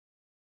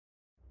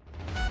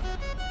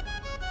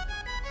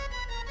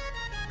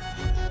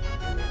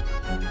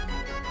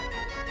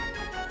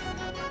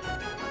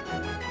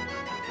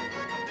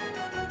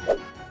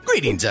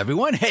Greetings,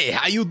 everyone. Hey,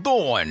 how you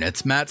doing?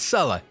 It's Matt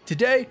Sella.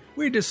 Today,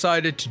 we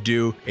decided to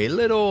do a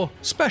little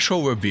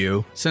special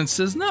review since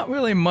there's not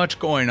really much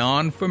going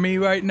on for me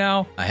right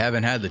now. I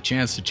haven't had the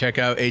chance to check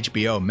out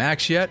HBO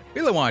Max yet.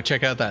 Really want to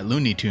check out that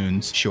Looney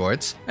Tunes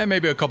shorts and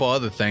maybe a couple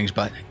other things,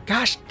 but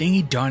gosh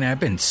dingy darn it, I've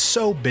been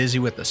so busy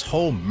with this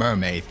whole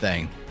mermaid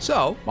thing.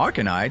 So, Mark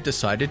and I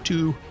decided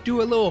to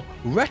do a little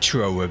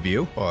retro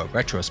review, or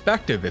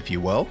retrospective if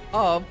you will,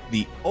 of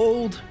the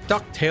old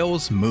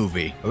DuckTales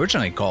movie,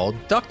 originally called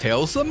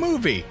DuckTales the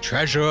Movie,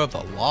 Treasure of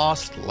the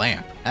Lost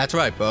Lamp. That's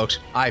right, folks.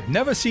 I've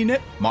never seen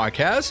it, Mark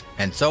has,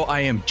 and so I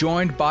am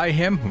joined by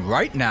him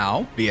right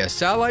now via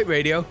satellite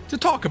radio to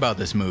talk about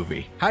this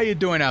movie. How you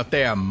doing out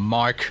there,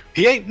 Mark?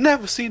 He ain't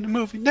never seen a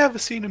movie, never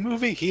seen a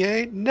movie. He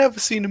ain't never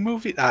seen a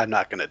movie. I'm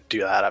not going to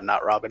do that. I'm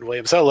not Robin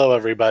Williams. Hello,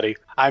 everybody.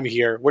 I'm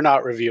here. We're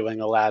not reviewing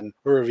Aladdin.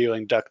 We're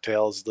reviewing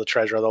DuckTales, The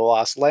Treasure of the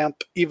Lost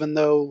Lamp, even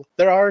though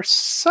there are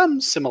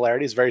some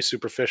similarities, very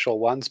superficial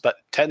ones, but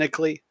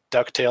technically,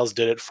 DuckTales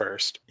did it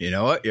first. You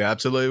know what? You're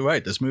absolutely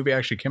right. This movie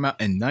actually came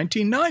out in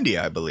 1990,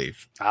 I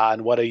believe.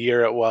 And what a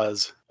year it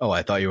was. Oh,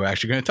 I thought you were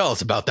actually going to tell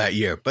us about that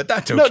year, but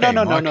that's okay,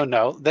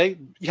 No.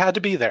 You had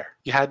to be there.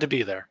 You had to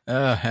be there.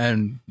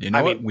 And you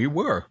know what? We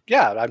were.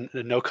 Yeah,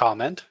 no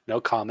comment.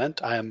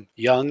 I am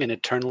young and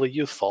eternally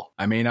youthful.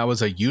 I mean, I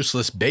was a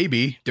useless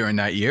baby during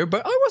that year,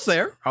 but I was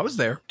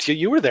there.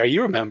 You were there.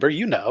 You remember.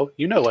 You know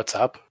what's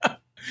up.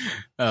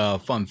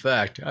 Fun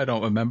fact, I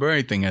don't remember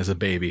anything as a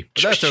baby,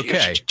 but that's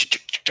okay.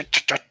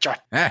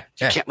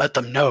 You can't let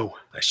them know.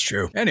 That's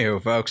true.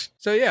 Anywho, folks.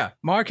 So yeah,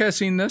 Mark has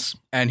seen this,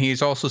 and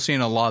he's also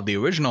seen a lot of the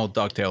original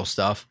DuckTales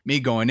stuff.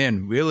 Me going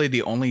in, really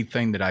the only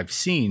thing that I've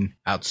seen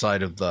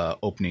outside of the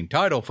opening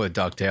title for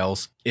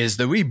DuckTales is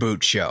the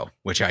reboot show,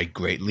 which I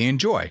greatly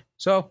enjoy.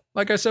 So,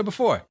 like I said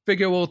before,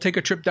 figure we'll take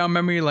a trip down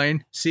memory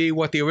lane, see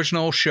what the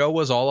original show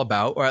was all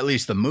about, or at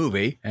least the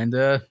movie,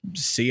 and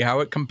see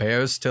how it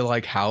compares to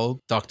like how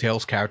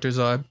DuckTales characters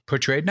are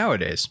portrayed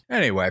nowadays.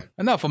 Anyway,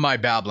 enough of my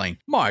babbling.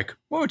 Mark,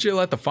 why don't you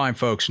let the fine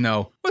folks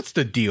know what's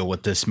the deal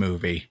with this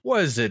movie?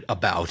 What is it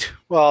about?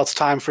 Well, it's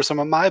time for some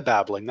of my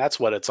babbling. That's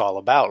what it's all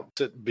about.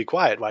 Be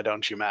quiet, why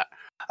don't you, Matt?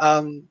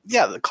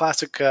 The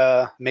classic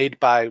made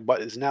by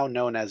what is now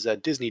known as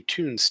Disney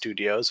Toon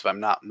Studios, if I'm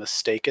not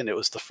mistaken. It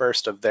was the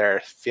first of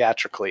their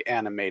theatrically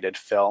animated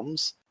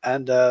films.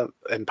 And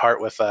in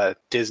part with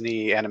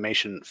Disney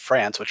Animation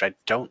France, which I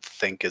don't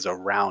think is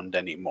around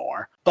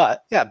anymore.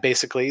 But yeah,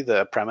 basically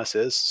the premise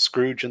is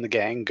Scrooge and the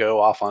gang go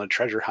off on a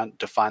treasure hunt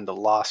to find the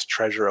lost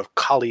treasure of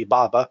Kali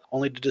Baba,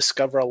 only to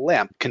discover a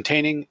lamp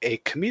containing a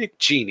comedic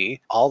genie,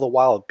 all the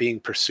while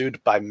being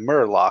pursued by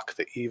Murloc,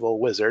 the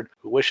evil wizard,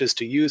 who wishes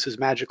to use his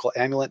magical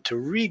amulet to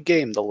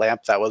regain the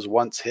lamp that was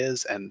once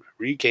his and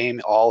regain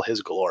all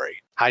his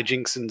glory.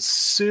 Hijinks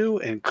ensue,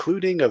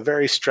 including a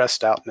very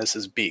stressed out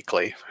Mrs.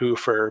 Beakley, who,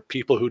 for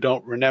people who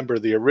don't remember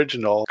the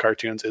original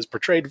cartoons, is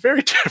portrayed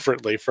very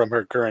differently from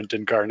her current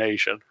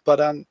incarnation.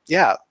 But,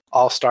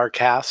 all-star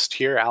cast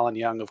here. Alan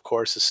Young, of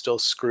course, is still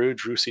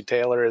Scrooge. Russi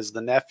Taylor is the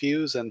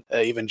nephews, and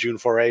even June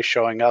Foray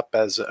showing up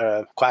as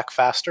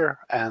Quackfaster.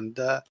 And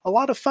a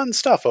lot of fun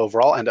stuff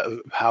overall. And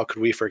how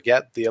could we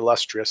forget the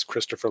illustrious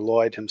Christopher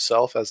Lloyd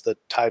himself as the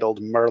titled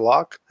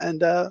Murloc? And,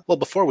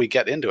 before we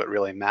get into it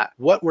really, Matt,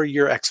 what were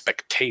your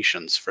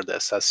expectations for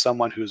this as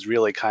someone who's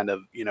really kind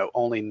of,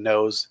 only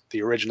knows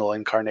the original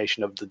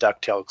incarnation of the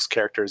DuckTales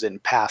characters in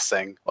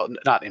passing? Well,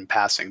 not in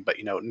passing, but,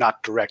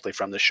 not directly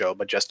from the show,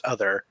 but just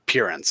other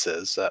appearances.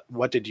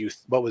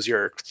 What was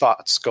your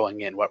thoughts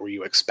going in? What were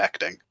you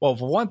expecting? Well,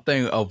 for one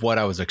thing of what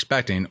I was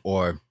expecting,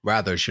 or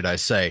rather should I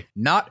say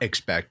not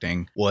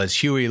expecting, was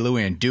Huey,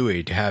 Louie, and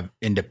Dewey to have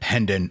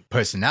independent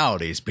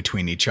personalities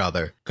between each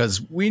other.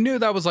 Because we knew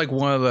that was like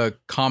one of the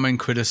common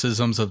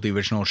criticisms of the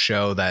original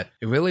show, that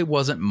it really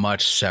wasn't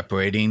much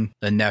separating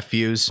the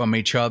nephews from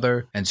each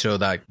other. And so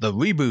that the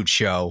reboot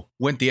show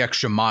went the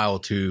extra mile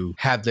to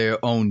have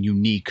their own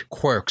unique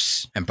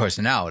quirks and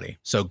personality.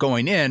 So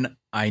going in,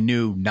 I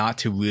knew not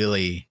to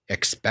really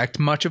expect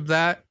much of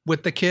that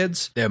with the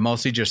kids. They're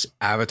mostly just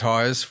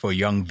avatars for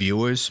young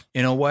viewers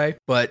in a way.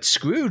 But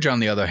Scrooge, on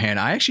the other hand,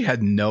 I actually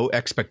had no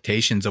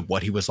expectations of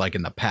what he was like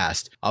in the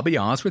past. I'll be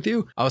honest with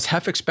you, I was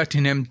half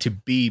expecting him to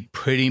be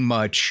pretty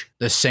much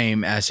the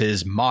same as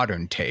his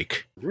modern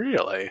take.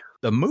 Really?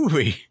 The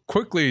movie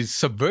quickly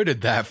subverted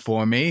that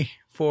for me.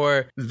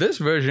 For this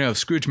version of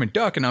Scrooge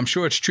McDuck, and I'm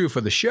sure it's true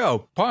for the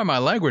show, pardon my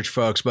language,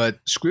 folks, but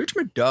Scrooge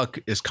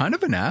McDuck is kind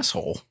of an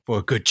asshole for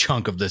a good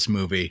chunk of this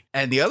movie.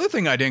 And the other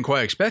thing I didn't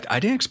quite expect,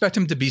 I didn't expect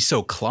him to be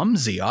so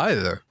clumsy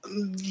either.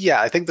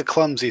 Yeah, I think the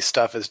clumsy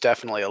stuff is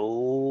definitely a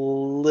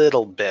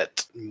little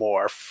bit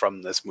more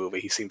from this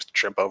movie. He seems to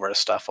trip over his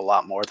stuff a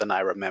lot more than I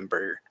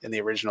remember in the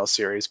original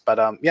series. But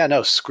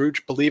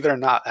Scrooge, believe it or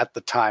not, at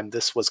the time,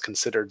 this was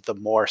considered the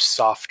more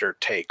softer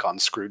take on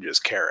Scrooge's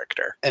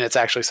character. And it's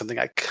actually something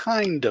I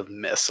kind of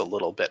miss a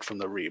little bit from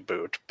the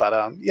reboot. But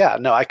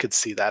I could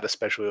see that,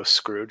 especially with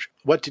Scrooge.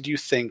 What did you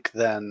think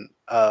then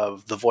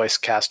of the voice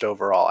cast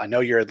overall? I know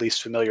you're at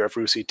least familiar with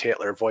Russi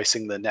Taylor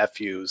voicing the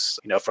nephews,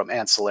 from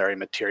ancillary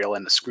material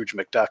and the Scrooge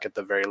McDuck at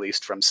the very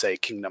least from, say,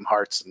 Kingdom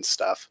Hearts and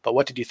stuff. But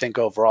what did you think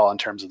overall in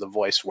terms of the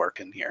voice work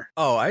in here?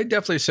 Oh, I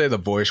definitely say the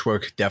voice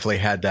work definitely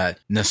had that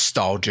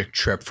nostalgic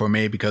trip for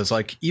me because,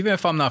 like, even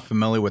if I'm not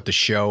familiar with the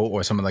show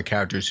or some of the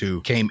characters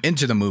who came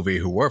into the movie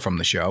who were from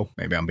the show,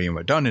 maybe I'm being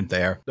redundant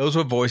there, those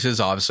were voices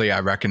obviously I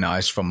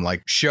recognized from,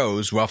 like,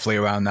 shows roughly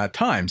around that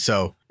time.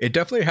 So it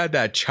definitely had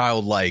that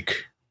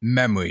childlike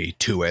memory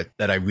to it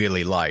that I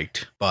really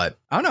liked. But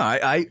I don't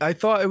know, I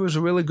thought it was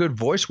a really good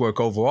voice work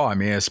overall. I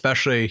mean,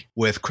 especially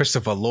with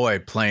Christopher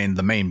Lloyd playing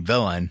the main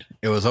villain,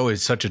 it was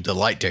always such a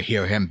delight to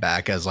hear him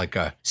back as like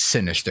a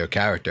sinister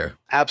character.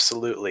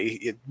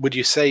 Absolutely. Would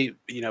you say,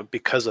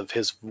 because of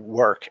his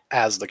work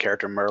as the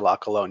character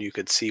Murloc alone, you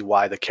could see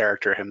why the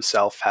character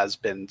himself has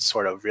been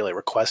sort of really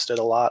requested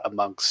a lot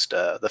amongst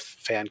the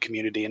fan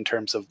community in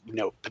terms of,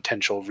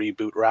 potential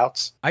reboot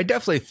routes? I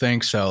definitely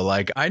think so.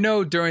 Like, I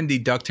know during the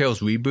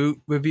DuckTales reboot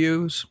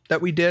reviews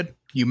that we did,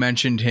 you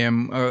mentioned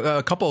him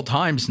a couple of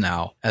times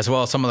now, as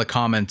well as some of the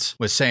comments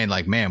was saying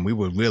like, man, we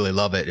would really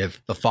love it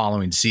if the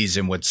following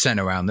season would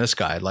center around this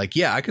guy. Like,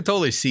 yeah, I could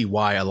totally see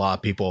why a lot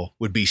of people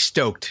would be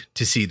stoked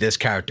to see this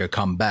character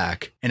come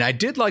back. And I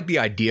did like the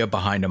idea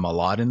behind him a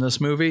lot in this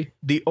movie.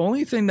 The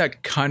only thing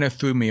that kind of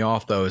threw me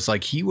off, though, is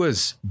like he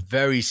was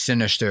very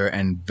sinister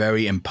and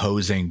very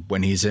imposing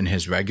when he's in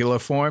his regular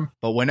form.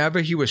 But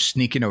whenever he was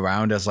sneaking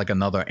around as like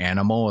another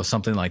animal or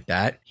something like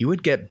that, he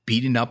would get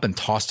beaten up and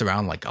tossed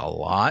around like a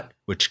lot,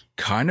 which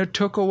kind of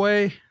took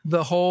away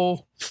the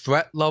whole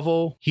threat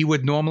level he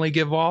would normally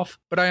give off.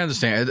 But I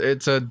understand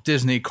it's a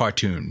Disney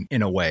cartoon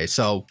in a way,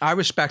 so I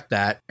respect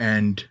that.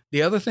 And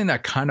the other thing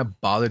that kind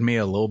of bothered me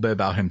a little bit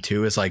about him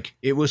too is like,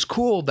 it was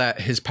cool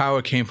that his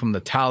power came from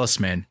the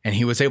talisman and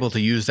he was able to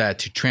use that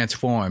to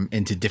transform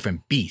into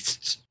different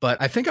beasts.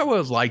 But I think I would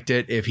have liked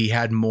it if he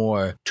had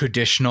more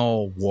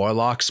traditional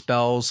warlock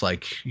spells,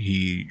 like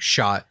he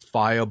shot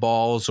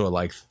fireballs or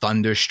like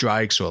thunder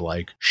strikes or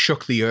like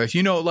shook the earth,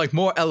 like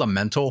more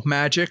elemental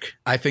magic.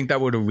 I think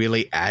that would have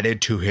really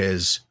added to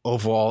his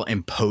overall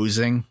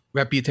imposing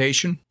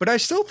reputation. But I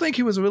still think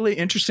he was a really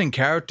interesting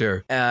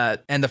character,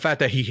 and the fact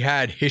that he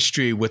had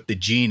history with the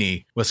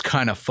genie was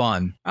kind of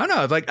fun. I don't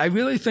know, like I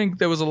really think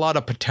there was a lot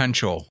of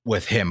potential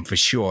with him for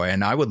sure,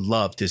 and I would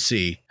love to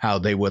see how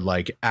they would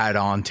like add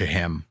on to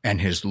him and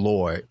his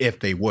lore if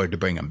they were to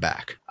bring him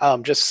back.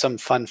 Just some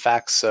fun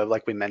facts,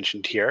 like we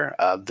mentioned here.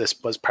 This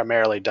was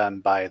primarily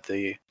done by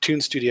the Toon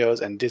Studios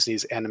and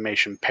Disney's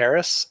Animation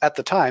Paris. At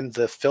the time,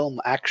 the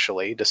film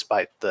actually,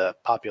 despite the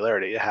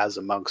popularity it has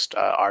amongst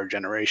our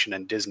generation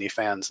and Disney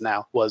fans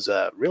now, was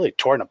really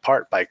torn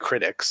apart by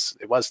critics.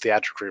 It was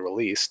theatrically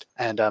released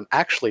and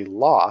actually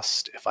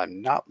lost, if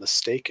I'm not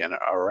mistaken,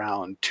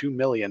 around $2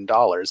 million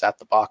at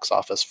the box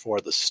office for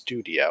the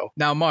studio.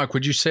 Now, Mark,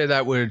 would you say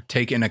that would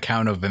take in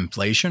account of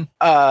inflation?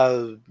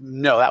 No,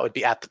 that would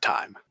be at the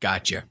time.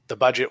 Gotcha. The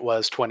budget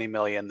was $20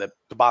 million. The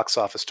box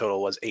office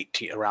total was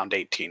around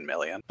 18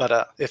 million.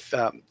 But if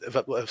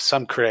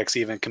some critics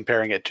even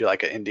comparing it to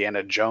like an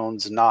Indiana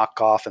Jones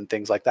knockoff and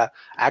things like that,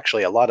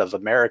 actually a lot of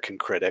American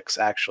critics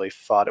actually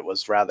thought it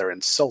was rather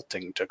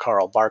insulting to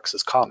Karl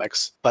Barks's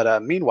comics.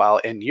 But meanwhile,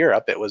 in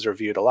Europe, it was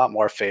reviewed a lot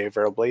more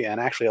favorably, and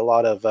actually a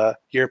lot of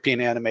European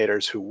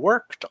animators who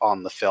worked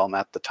on the film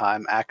at the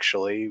time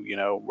actually,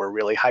 were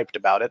really hyped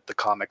about it. The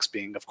comics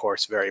being, of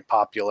course, very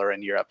popular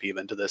in Europe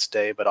even to this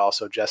day, but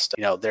also just,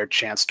 their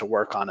chance to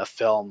work on a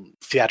film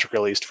theatrically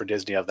released for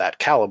Disney of that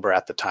caliber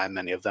at the time,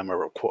 many of them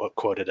are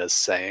quoted as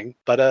saying.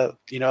 But,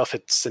 if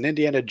it's an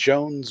Indiana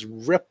Jones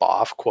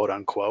ripoff, quote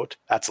unquote,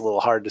 that's a little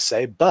hard to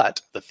say.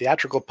 But the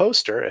theatrical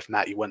poster, if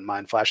Matt, you wouldn't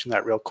mind flashing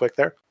that real quick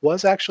there,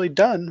 was actually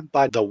done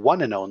by the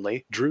one and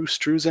only Drew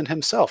Struzan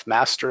himself,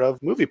 master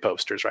of movie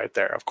posters right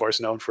there. Of course,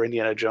 known for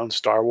Indiana Jones,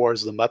 Star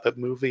Wars, The Muppet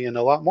Movie, and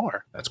a lot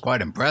more. That's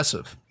quite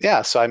impressive.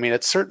 Yeah, so I mean,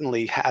 it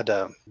certainly had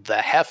the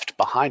heft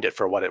behind it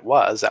for what it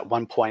was. At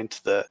one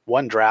point, the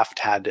one draft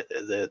had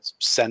the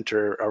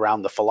center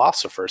around the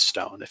Philosopher's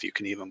Stone, if you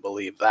can even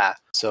believe that.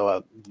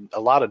 So a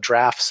lot of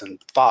drafts and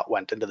thought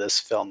went into this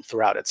film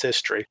throughout its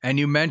history. And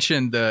you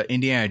mentioned the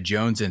Indiana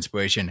Jones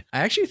inspiration. I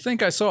actually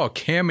think I saw a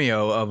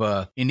cameo of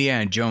a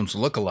Indiana Jones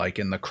lookalike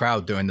in the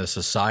crowd during the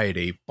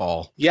Society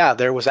Ball. Yeah,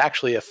 there was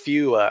actually a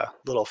few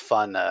little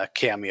fun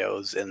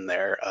cameos in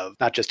there of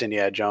not just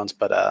Indiana Jones,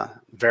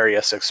 but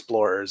various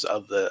explorers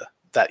of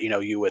that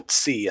you would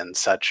see in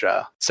such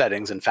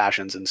settings and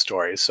fashions and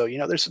stories. So,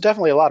 there's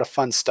definitely a lot of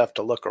fun stuff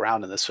to look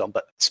around in this film.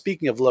 But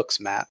speaking of looks,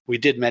 Matt, we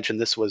did mention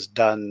this was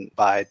done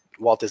by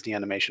Walt Disney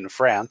Animation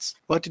France.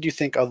 What did you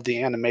think of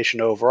the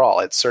animation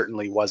overall? It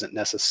certainly wasn't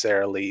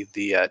necessarily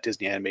the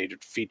Disney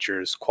animated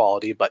features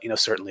quality, but,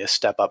 certainly a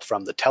step up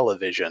from the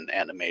television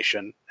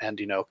animation and,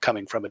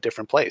 coming from a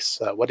different place.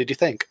 What did you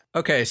think?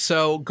 Okay,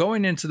 so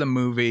going into the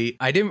movie,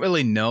 I didn't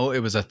really know it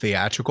was a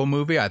theatrical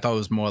movie. I thought it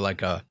was more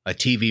like a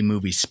TV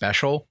movie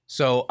special.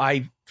 So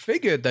I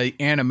figured the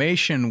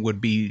animation would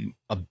be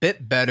a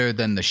bit better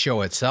than the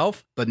show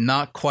itself, but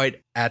not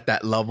quite at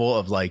that level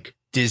of like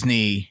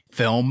Disney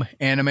film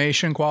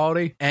animation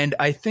quality. And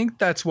I think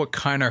that's what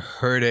kind of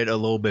hurt it a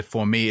little bit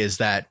for me, is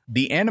that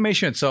the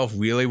animation itself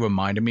really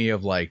reminded me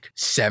of like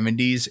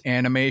 70s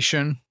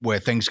animation where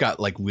things got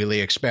like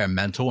really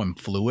experimental and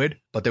fluid,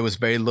 but there was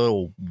very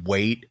little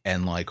weight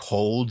and like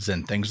holds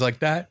and things like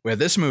that. Where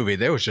this movie,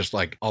 there was just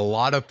like a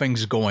lot of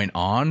things going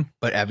on,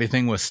 but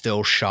everything was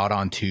still shot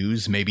on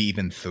 2s, maybe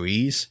even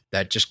 3s.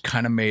 That just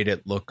kind of made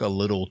it look a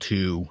little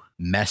too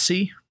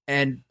messy.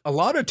 And a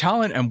lot of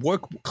talent and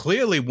work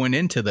clearly went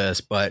into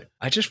this, but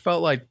I just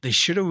felt like they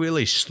should have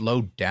really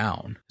slowed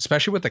down,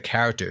 especially with the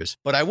characters.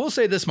 But I will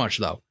say this much,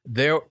 though.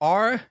 There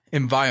are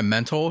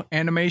environmental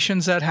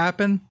animations that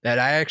happen that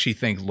I actually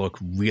think look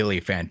really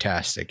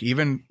fantastic,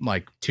 even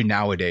like to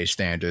nowadays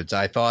standards.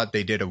 I thought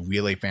they did a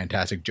really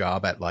fantastic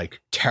job at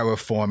like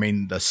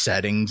terraforming the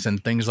settings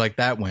and things like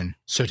that when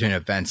certain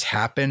events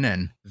happen.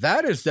 And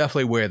that is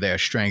definitely where their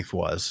strength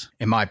was,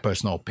 in my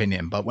personal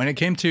opinion. But when it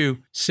came to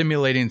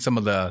simulating some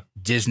of the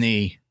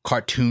Disney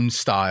cartoon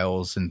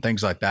styles and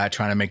things like that,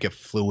 trying to make it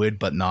fluid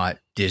but not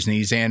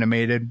Disney's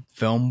animated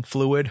film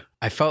fluid,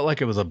 I felt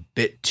like it was a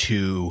bit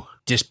too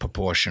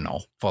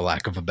disproportional, for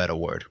lack of a better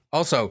word.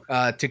 Also,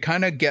 to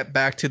kind of get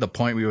back to the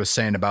point we were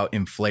saying about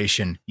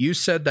inflation, you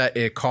said that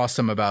it cost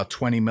them about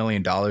 $20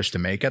 million to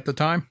make at the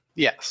time?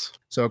 Yes.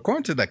 So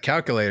according to the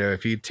calculator,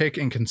 if you take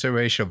in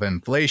consideration of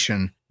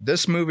inflation,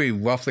 this movie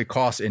roughly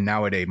costs in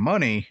nowadays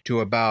money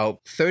to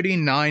about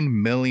 $39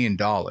 million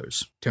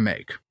to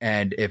make.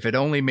 And if it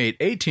only made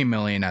 $18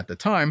 million at the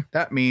time,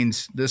 that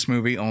means this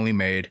movie only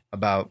made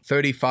about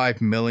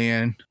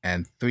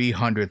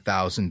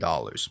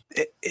 $35,300,000.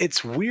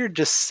 It's weird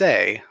to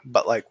say,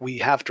 but like we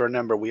have to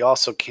remember, we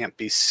also can't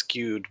be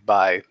skewed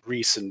by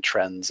recent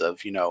trends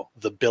of, you know,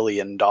 the $1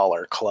 billion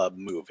club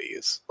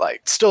movies.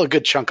 Like, still a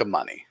good chunk of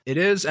money. It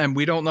is, and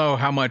we don't know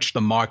how much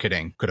the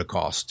marketing could have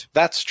cost.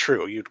 That's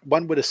true.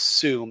 One would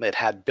assume it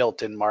had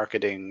built-in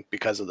marketing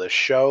because of the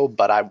show,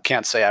 but I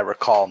can't say I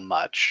recall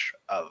much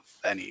of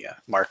any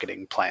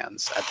marketing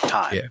plans at the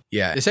time.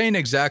 Yeah. This ain't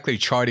exactly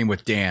Charting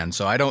with Dan,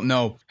 so I don't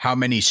know how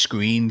many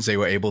screens they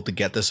were able to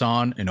get this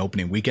on in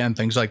opening weekend,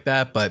 things like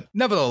that. But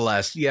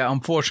nevertheless, yeah,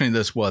 unfortunately,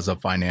 this was a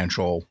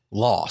financial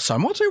loss. I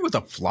won't say it was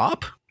a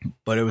flop,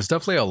 but it was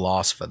definitely a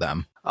loss for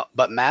them.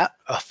 But Matt,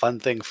 a fun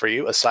thing for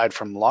you, aside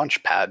from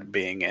Launchpad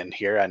being in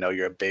here, I know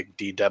you're a big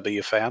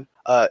DW fan.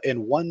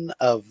 In one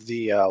of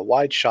the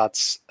wide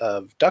shots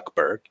of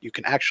Duckburg, you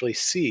can actually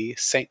see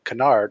St.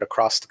 Canard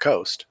across the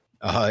coast.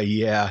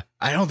 Yeah.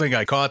 I don't think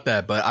I caught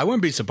that, but I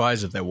wouldn't be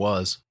surprised if there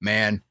was.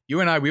 Man,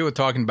 you and I, we were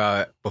talking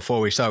about it before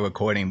we started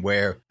recording,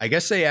 where I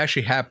guess they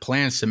actually have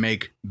plans to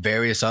make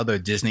various other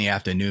Disney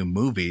afternoon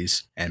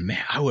movies. And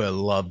man, I would have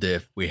loved it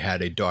if we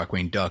had a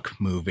Darkwing Duck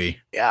movie.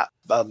 Yeah.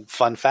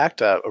 Fun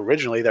fact,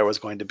 originally there was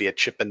going to be a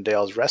Chip 'n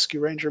Dale's Rescue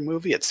Ranger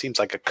movie. It seems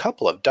like a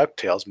couple of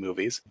DuckTales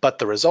movies, but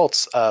the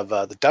results of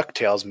the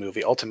DuckTales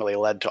movie ultimately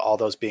led to all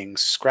those being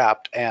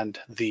scrapped and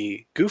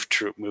the Goof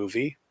Troop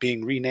movie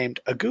being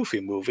renamed a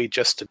Goofy movie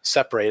just to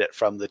separate it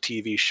from the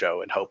TV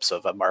show in hopes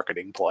of a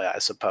marketing ploy, I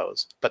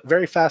suppose. But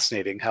very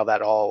fascinating how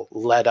that all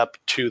led up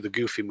to the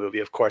Goofy movie.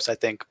 Of course, I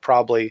think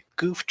probably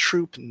Goof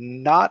Troop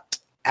not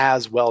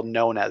as well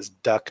known as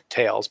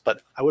DuckTales,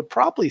 but I would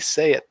probably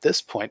say at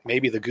this point,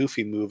 maybe the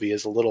Goofy movie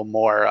is a little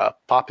more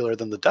popular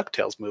than the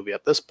DuckTales movie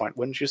at this point,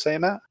 wouldn't you say,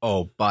 Matt?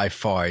 Oh, by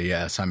far,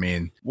 yes. I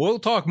mean, we'll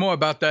talk more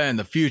about that in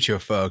the future,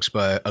 folks,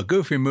 but a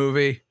Goofy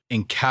movie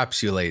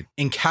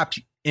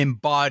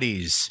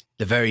embodies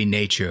the very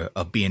nature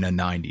of being a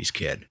 90s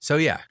kid. So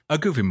yeah, a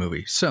Goofy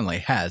movie certainly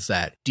has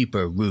that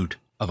deeper root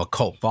of a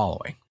cult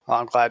following. Well,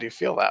 I'm glad you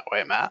feel that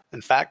way, Matt.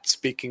 In fact,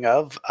 speaking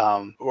of,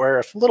 we're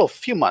a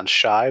few months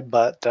shy,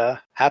 but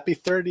happy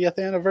 30th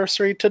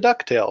anniversary to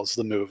DuckTales,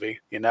 the movie,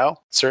 you know?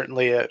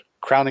 Certainly a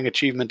crowning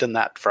achievement in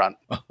that front.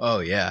 Oh,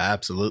 yeah,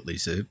 absolutely,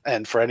 Sue.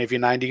 And for any of you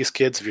 90s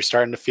kids, if you're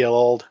starting to feel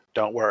old,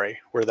 don't worry.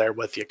 We're there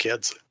with you,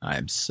 kids.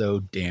 I'm so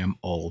damn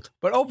old.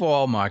 But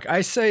overall, Mark,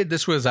 I say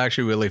this was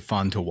actually really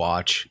fun to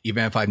watch,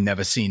 even if I've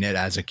never seen it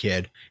as a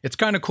kid. It's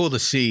kind of cool to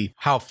see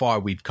how far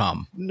we've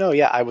come. No,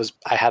 yeah, I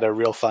had a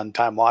real fun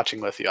time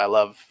watching with you. I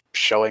love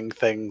showing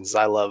things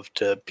I love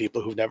to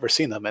people who've never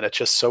seen them, and it's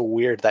just so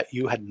weird that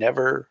you had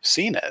never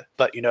seen it.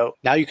 But, you know,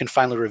 now you can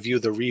finally review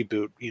the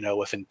reboot, you know,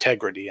 with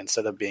integrity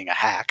instead of being a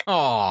hack.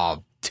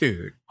 Oh,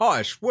 dude.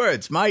 Harsh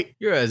words, mate.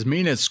 You're as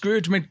mean as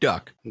Scrooge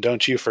McDuck.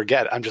 Don't you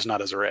forget, I'm just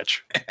not as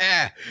rich.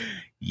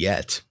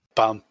 Yet.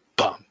 Bum,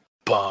 bum,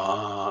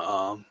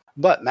 bum.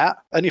 But, Matt,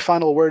 any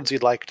final words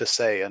you'd like to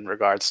say in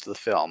regards to the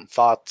film?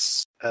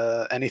 Thoughts?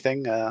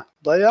 Anything?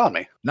 Lay it on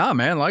me. Nah,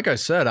 man, like I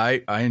said,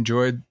 I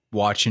enjoyed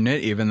watching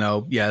it, even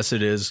though, yes,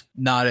 it is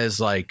not as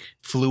like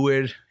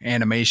fluid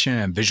animation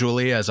and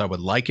visually as I would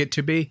like it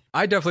to be.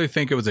 I definitely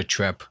think it was a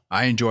trip.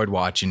 I enjoyed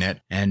watching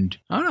it, and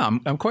I don't know,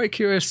 I'm quite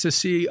curious to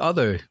see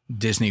other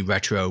Disney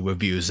retro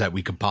reviews that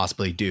we could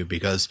possibly do,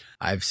 because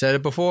I've said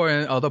it before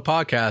in other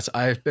podcasts,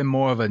 I've been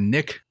more of a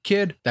Nick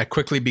kid that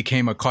quickly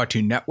became a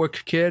Cartoon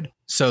Network kid.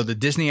 So the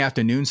Disney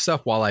afternoon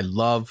stuff, while I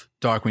love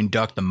Darkwing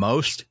Duck the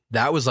most,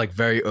 that was like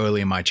very early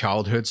in my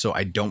childhood, so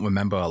I don't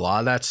remember a lot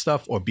of that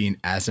stuff or being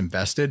as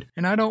invested,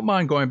 and I don't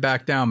mind going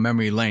back down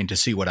memory lane to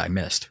see what I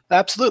missed.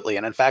 Absolutely,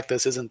 and in fact,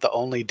 this isn't the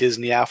only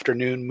Disney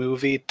afternoon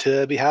movie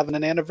to be having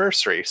an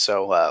anniversary,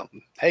 so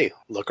hey,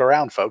 look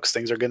around, folks.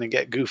 Things are going to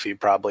get goofy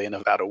probably in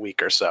about a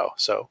week or so,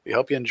 so we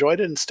hope you enjoyed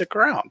it and stick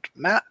around.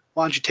 Matt,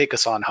 why don't you take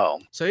us on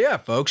home? So yeah,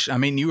 folks, I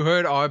mean, you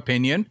heard our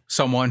opinion,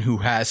 someone who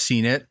has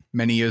seen it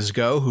many years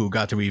ago who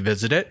got to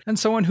revisit it, and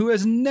someone who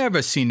has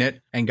never seen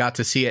it and got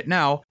to see it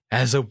now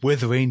as a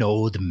withering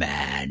old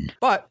man.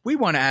 But we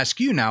want to ask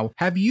you now,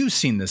 have you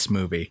seen this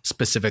movie,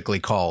 specifically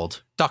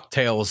called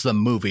DuckTales the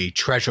Movie,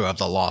 Treasure of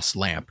the Lost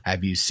Lamp?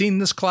 Have you seen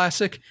this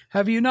classic?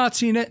 Have you not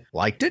seen it?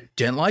 Liked it?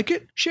 Didn't like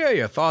it? Share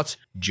your thoughts.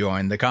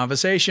 Join the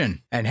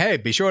conversation. And hey,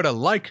 be sure to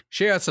like,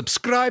 share,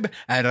 subscribe,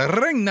 and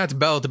ring that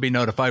bell to be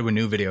notified when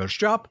new videos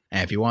drop.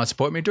 And if you want to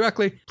support me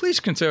directly, please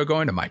consider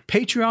going to my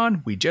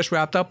Patreon. We just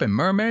wrapped up in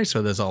Mermaid,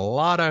 so there's a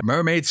lot of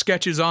mermaid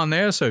sketches on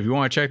there. So if you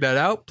want to check that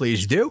out,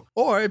 please do.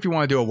 Or if you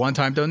want to do a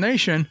one-time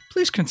donation,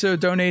 please consider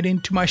donating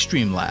to my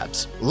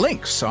Streamlabs.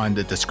 Links are in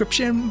the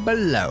description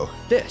below.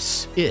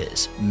 This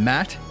is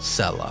Matt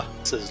Sella.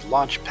 This is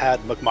Launchpad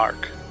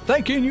McMark.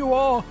 Thanking you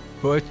all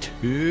for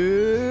tuning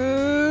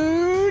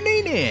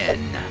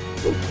in.